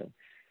inflation.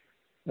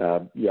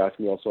 You asked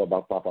me also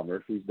about Papa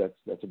Murphy's.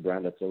 That's a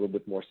brand that's a little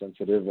bit more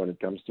sensitive when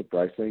it comes to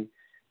pricing.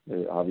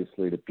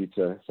 Obviously, the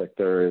pizza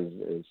sector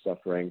is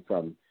suffering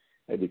from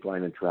a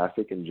decline in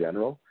traffic in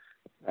general,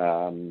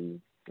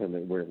 and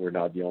we're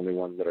not the only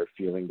ones that are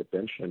feeling the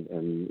pinch.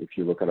 And if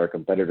you look at our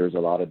competitors, a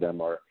lot of them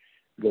are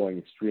going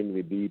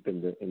extremely deep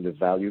in the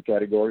value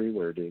category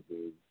where they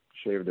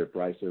shave their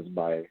prices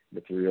by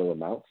material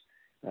amounts,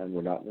 and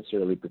we're not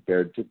necessarily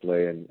prepared to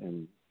play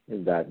in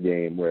that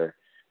game where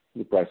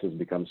the prices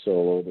become so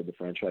low that the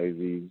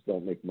franchisees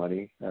don't make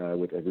money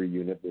with every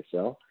unit they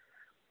sell.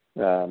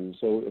 So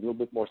a little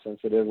bit more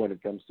sensitive when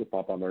it comes to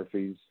Papa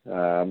Murphy's.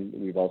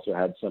 We've also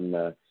had some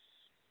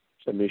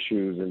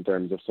issues in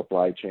terms of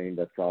supply chain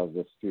that caused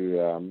us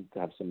to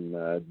have some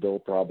dough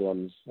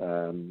problems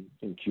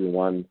in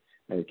Q1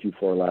 and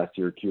Q4 last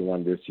year,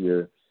 Q1 this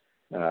year.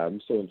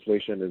 So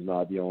inflation is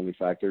not the only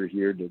factor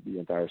here. The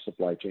entire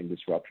supply chain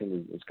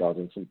disruption is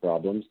causing some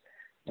problems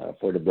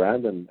for the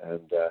brand, and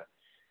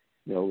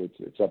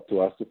it's up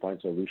to us to find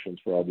solutions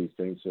for all these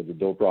things. So the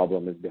dough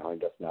problem is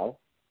behind us now,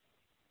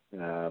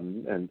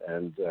 and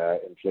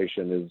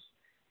inflation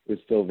is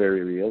still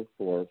very real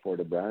for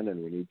the brand,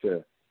 and we need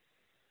to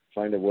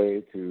find a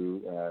way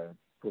to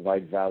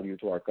provide value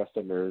to our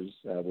customers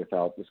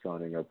without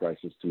discounting our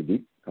prices too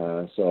deep.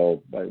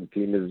 So the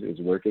team is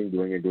working,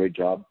 doing a great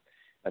job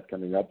at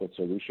coming up with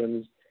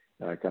solutions,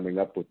 coming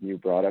up with new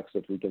products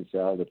that we can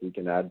sell, that we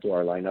can add to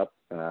our lineup.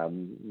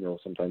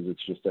 Sometimes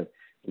it's just a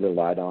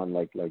little add-on,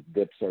 like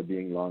dips are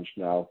being launched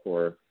now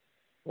for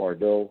our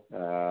dough,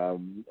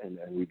 and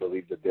we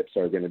believe the dips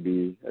are going to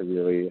be a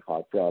really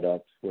hot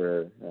product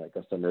where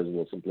customers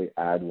will simply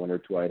add one or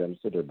two items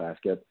to their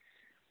basket.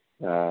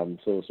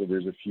 So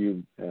there's a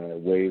few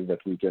ways that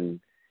we can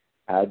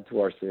add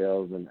to our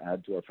sales and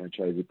add to our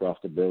franchisee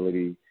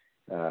profitability,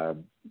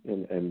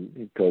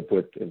 and cope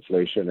with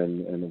inflation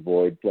and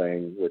avoid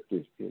playing with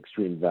this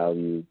extreme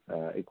value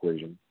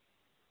equation.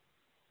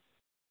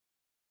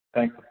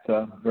 Thanks. It's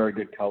a very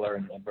good color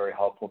and very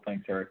helpful.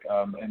 Thanks, Eric.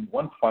 And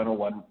one final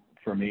one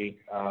for me.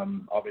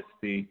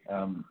 Obviously,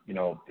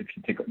 if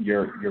you take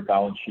your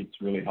balance sheet's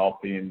really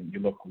healthy and you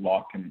look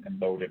locked and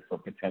loaded for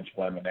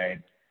potential M&A.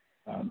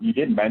 You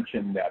did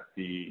mention that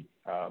the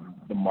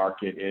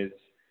market is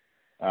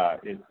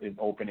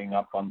opening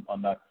up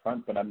on that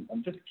front, but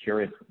I'm just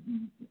curious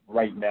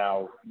right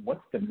now,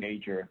 what's the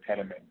major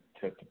impediment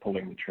to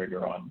pulling the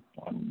trigger on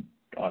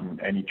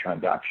any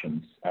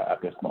transactions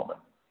at this moment?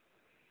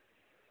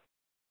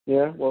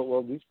 Yeah,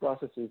 well, these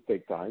processes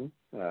take time,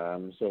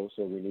 so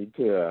we need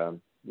to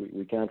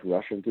we can't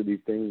rush into these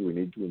things. We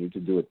need to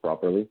do it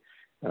properly.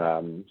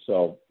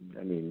 So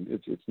I mean,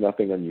 it's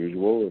nothing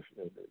unusual.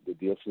 If the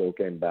deal flow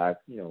came back,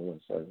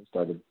 once I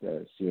started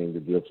seeing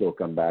the deal flow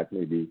come back,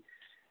 maybe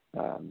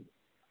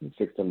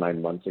 6 to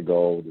 9 months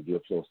ago, the deal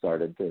flow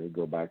started to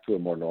go back to a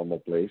more normal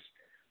place.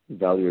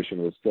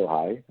 Valuation was still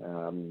high,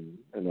 and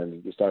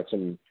then you start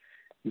some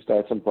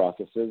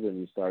processes and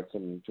you start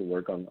to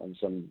work on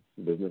some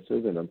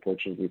businesses, and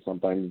unfortunately,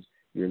 sometimes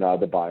you're not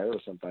the buyer, or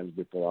sometimes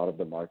they pull out of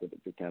the market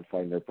if they can't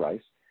find their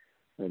price.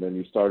 And then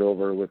you start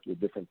over with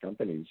different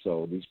companies.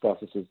 So these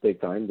processes take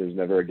time. There's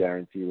never a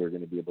guarantee we're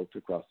going to be able to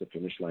cross the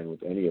finish line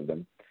with any of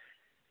them.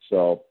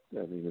 So,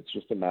 I mean, it's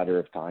just a matter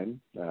of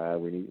time.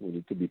 We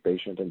need to be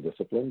patient and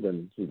disciplined,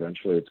 and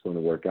eventually it's going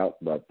to work out.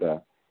 But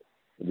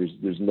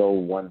there's no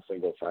one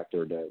single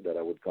factor that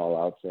I would call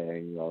out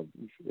saying,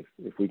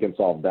 if we can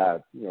solve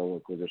that,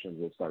 acquisitions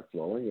will start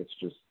flowing. It's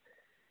just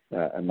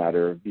a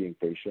matter of being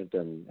patient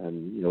and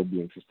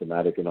being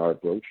systematic in our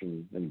approach,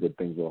 and good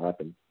things will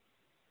happen.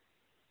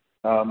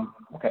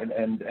 Okay,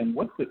 and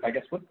what's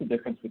the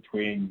difference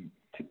between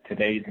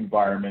today's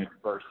environment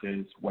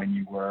versus when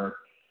you were,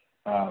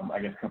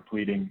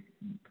 completing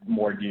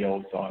more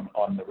deals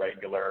on the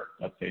regular,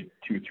 let's say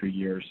 2-3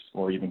 years,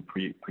 or even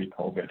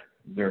pre-COVID?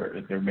 Is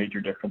there a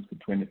major difference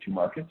between the two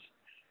markets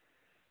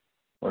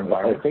or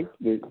environments?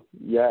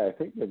 I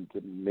think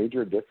the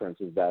major difference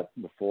is that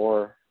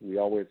before, we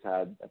always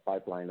had a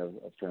pipeline of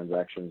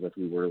transactions that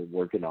we were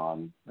working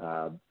on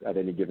at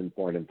any given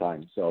point in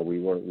time. So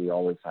we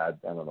always had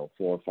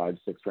 4, 5,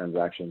 6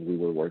 transactions we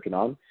were working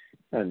on,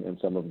 and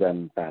some of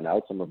them pan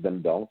out, some of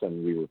them don't,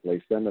 and we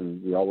replace them,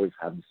 and we always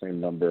have the same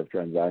number of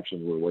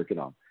transactions we're working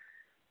on.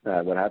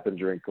 What happened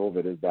during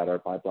COVID is that our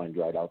pipeline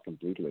dried out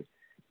completely.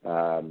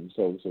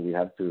 So we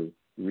had to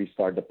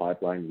restart the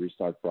pipeline,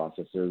 restart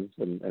processes,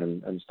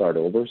 and start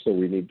over. So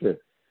we need to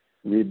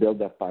rebuild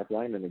that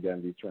pipeline. And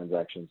again, these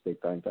transactions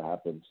take time to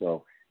happen.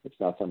 So it's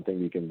not something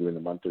you can do in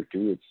a month or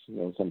two.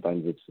 It's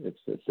sometimes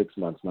it's 6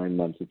 months, 9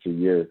 months, it's a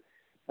year.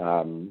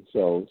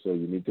 So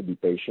you need to be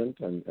patient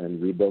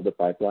and rebuild the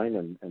pipeline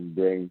and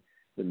bring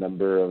the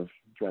number of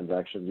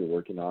transactions you're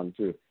working on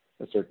to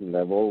a certain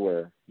level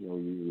where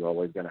you're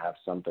always going to have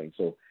something.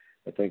 So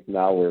I think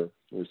now we're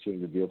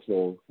seeing the deal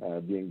flow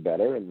being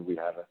better, and we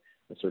have a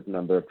certain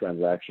number of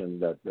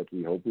transactions that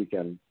we hope we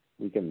can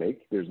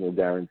make. There's no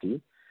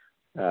guarantee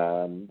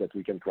that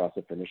we can cross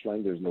the finish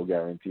line. There's no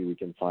guarantee we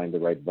can find the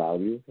right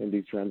value in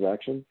these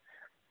transactions.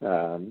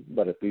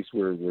 But at least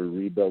we're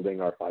rebuilding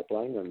our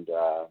pipeline, and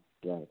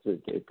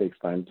it takes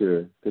time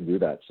to do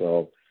that.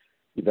 So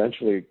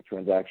eventually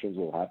transactions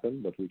will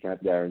happen, but we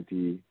can't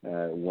guarantee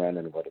when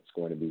and what it's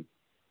going to be.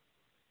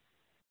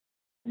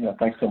 Yeah,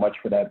 thanks so much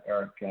for that,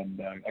 Eric. And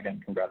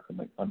again, congrats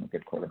on the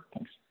good quarter.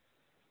 Thanks.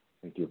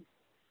 Thank you.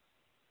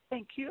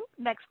 Thank you.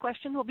 Next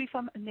question will be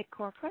from Nick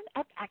Corcoran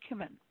at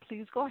Acumen.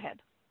 Please go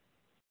ahead.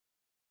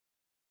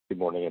 Good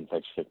morning, and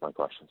thanks for taking my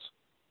questions.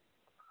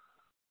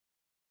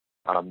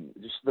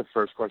 Just the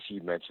first question,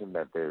 you mentioned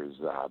that there's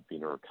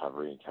been a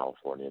recovery in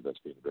California that's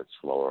been a bit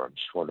slower. I'm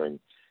just wondering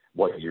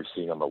what you're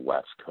seeing on the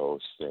West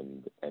Coast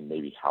and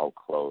maybe how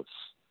close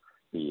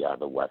the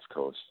West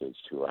Coast is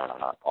to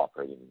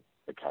operating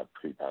the kind of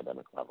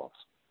pre-pandemic levels.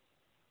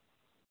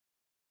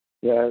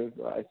 Yeah,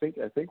 I think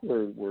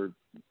we're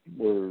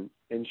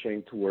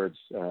inching towards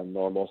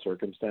normal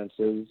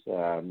circumstances.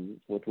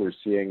 What we're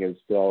seeing is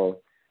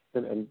still,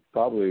 and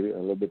probably a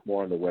little bit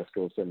more on the West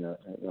Coast and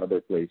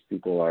other places,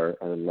 people are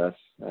less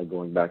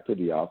going back to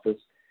the office.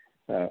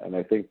 And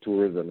I think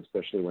tourism,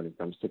 especially when it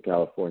comes to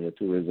California,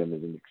 tourism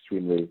is an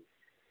extremely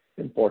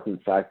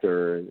important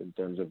factor in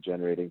terms of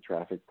generating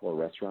traffic for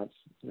restaurants.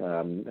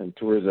 And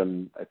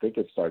tourism, I think,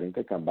 is starting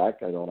to come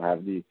back. I don't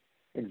have the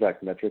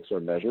exact metrics or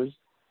measures,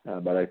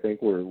 but I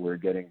think we're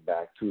getting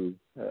back to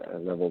a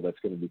level that's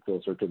going to be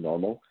closer to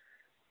normal.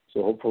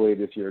 So hopefully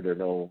this year there are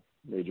no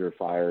major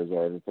fires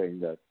or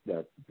anything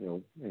that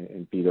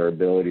impede our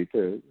ability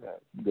to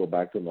go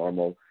back to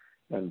normal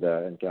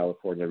and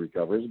California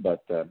recovers.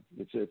 But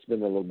it's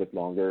been a little bit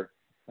longer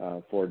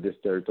for this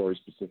territory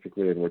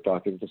specifically, and we're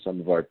talking to some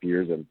of our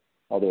peers, and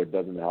although it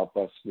doesn't help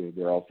us,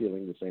 they're all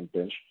feeling the same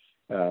pinch,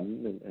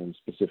 and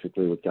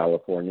specifically with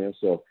California.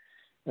 So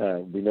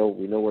we know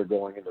we're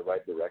going in the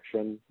right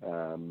direction.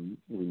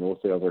 We know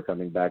sales are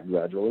coming back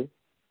gradually.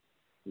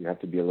 We have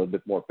to be a little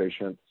bit more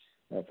patient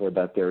for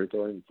that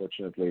territory.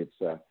 Unfortunately,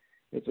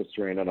 it's a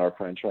strain on our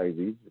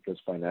franchisees because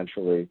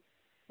financially,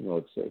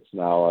 it's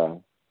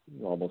now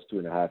almost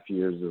 2.5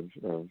 years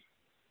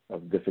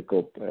of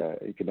difficult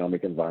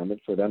economic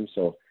environment for them.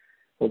 So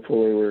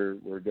hopefully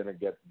we're going to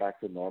get back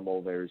to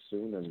normal very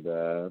soon,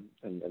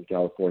 and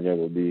California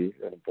will be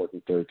an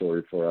important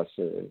territory for us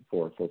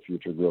for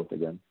future growth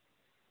again.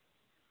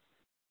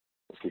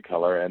 That's good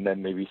color. And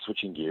then maybe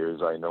switching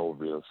gears, I know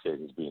real estate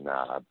has been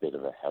a bit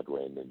of a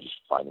headwind and just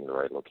finding the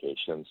right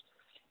locations.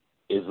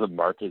 Is the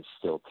market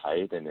still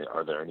tight, and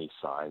are there any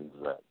signs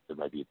that there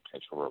might be a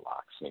potential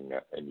relaxing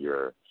and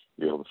you're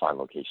able to find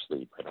locations that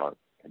you could not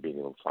have been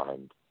able to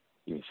find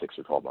even 6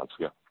 or 12 months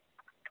ago?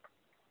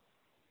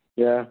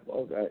 Yeah,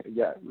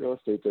 real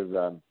estate is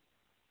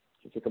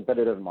it's a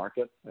competitive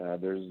market.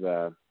 There's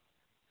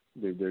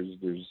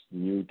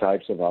new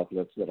types of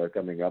outlets that are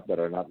coming up that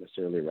are not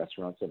necessarily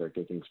restaurants, that are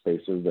taking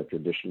spaces that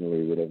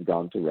traditionally would have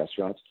gone to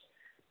restaurants.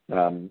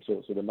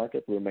 So the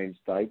market remains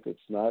tight.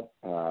 It's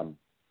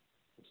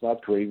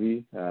not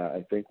crazy.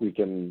 I think we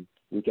can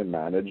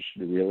manage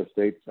the real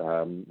estate.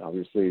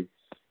 Obviously,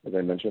 as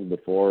I mentioned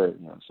before,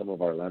 some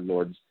of our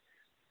landlords,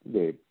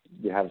 they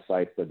have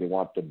sites that they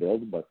want to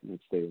build, but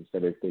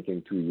instead of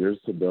taking 2 years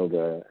to build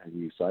a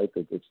new site,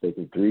 it's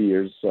taking 3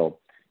 years. So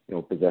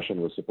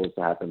possession was supposed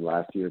to happen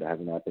last year. It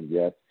hasn't happened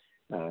yet.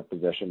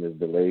 Possession is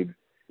delayed.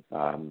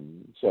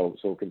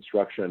 So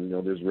construction,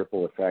 there's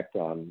ripple effect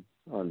on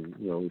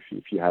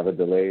if you have a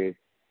delay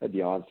at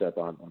the onset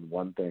on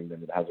one thing,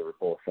 then it has a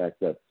ripple effect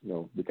that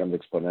becomes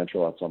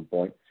exponential at some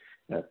point.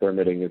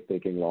 Permitting is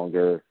taking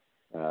longer.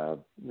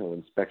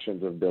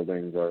 Inspections of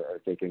buildings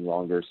are taking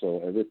longer.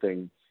 So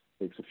everything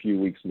takes a few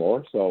weeks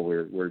more. So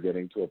we're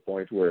getting to a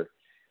point where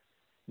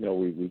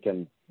we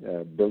can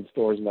build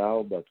stores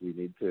now, but we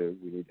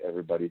need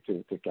everybody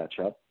to catch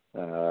up.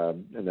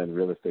 And then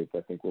real estate,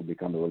 I think, will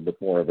become a little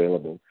bit more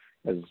available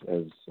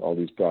as all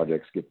these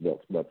projects get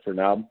built. But for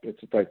now,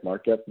 it's a tight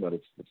market, but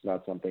it's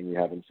not something we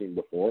haven't seen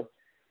before.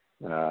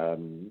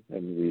 And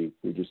we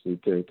just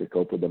need to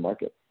cope with the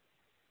market.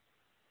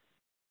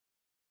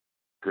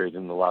 Great.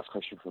 And the last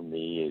question from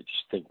me is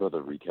just think about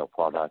the retail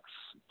products.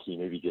 Can you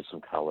maybe give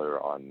some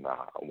color on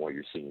what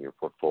you're seeing in your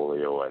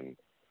portfolio and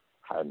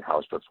how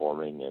it's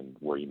performing and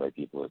where you might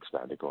be able to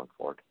expand it going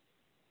forward?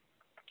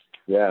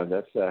 Yeah,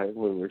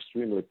 we're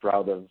extremely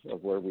proud of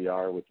where we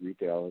are with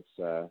retail.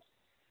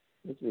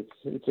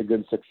 It's a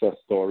good success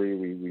story.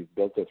 We've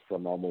built it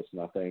from almost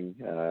nothing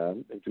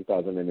in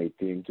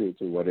 2018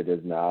 to what it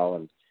is now,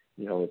 and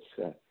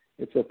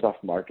it's a tough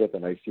market.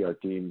 And I see our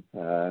team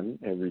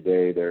every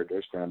day. They're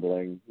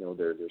scrambling.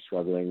 They're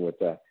struggling with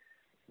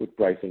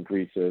price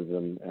increases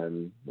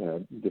and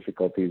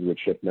difficulties with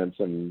shipments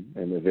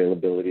and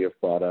availability of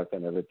product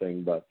and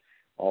everything. But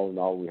all in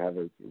all, we have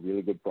a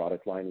really good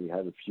product line. We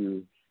have a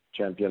few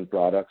champion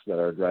products that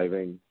are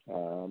driving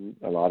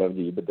a lot of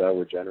the EBITDA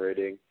we're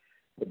generating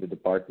with the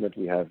department.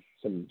 We have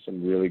some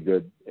really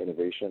good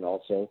innovation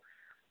also.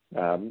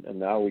 And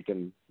now we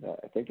can,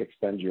 I think,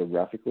 expand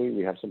geographically.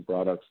 We have some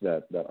products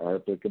that are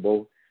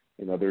applicable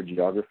in other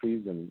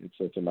geographies, and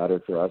it's a matter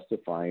for us to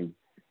find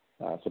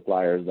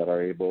suppliers that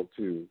are able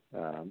to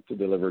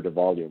deliver the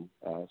volume.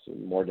 So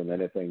more than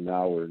anything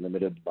now, we're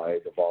limited by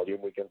the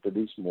volume we can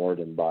produce more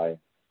than by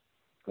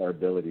our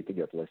ability to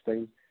get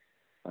listings.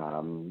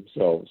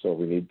 So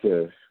we need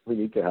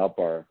to help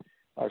our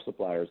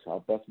suppliers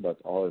help us. But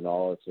all in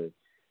all,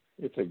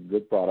 it's a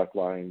good product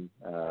line.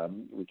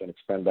 We can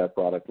expand that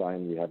product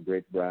line. We have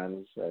great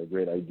brands,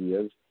 great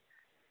ideas,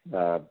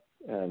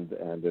 and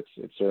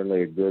it's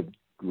certainly a good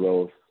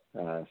growth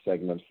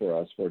segment for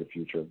us for the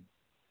future.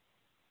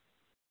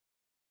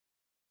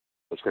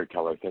 That's great,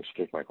 Keller. Thanks for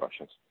taking my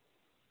questions.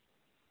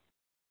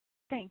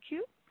 Thank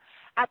you.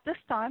 At this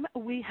time,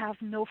 we have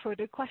no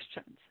further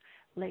questions.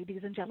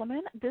 Ladies and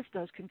gentlemen, this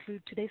does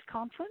conclude today's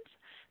conference.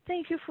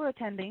 Thank you for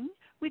attending.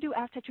 We do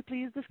ask that you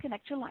please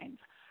disconnect your lines.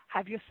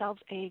 Have yourselves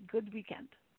a good weekend.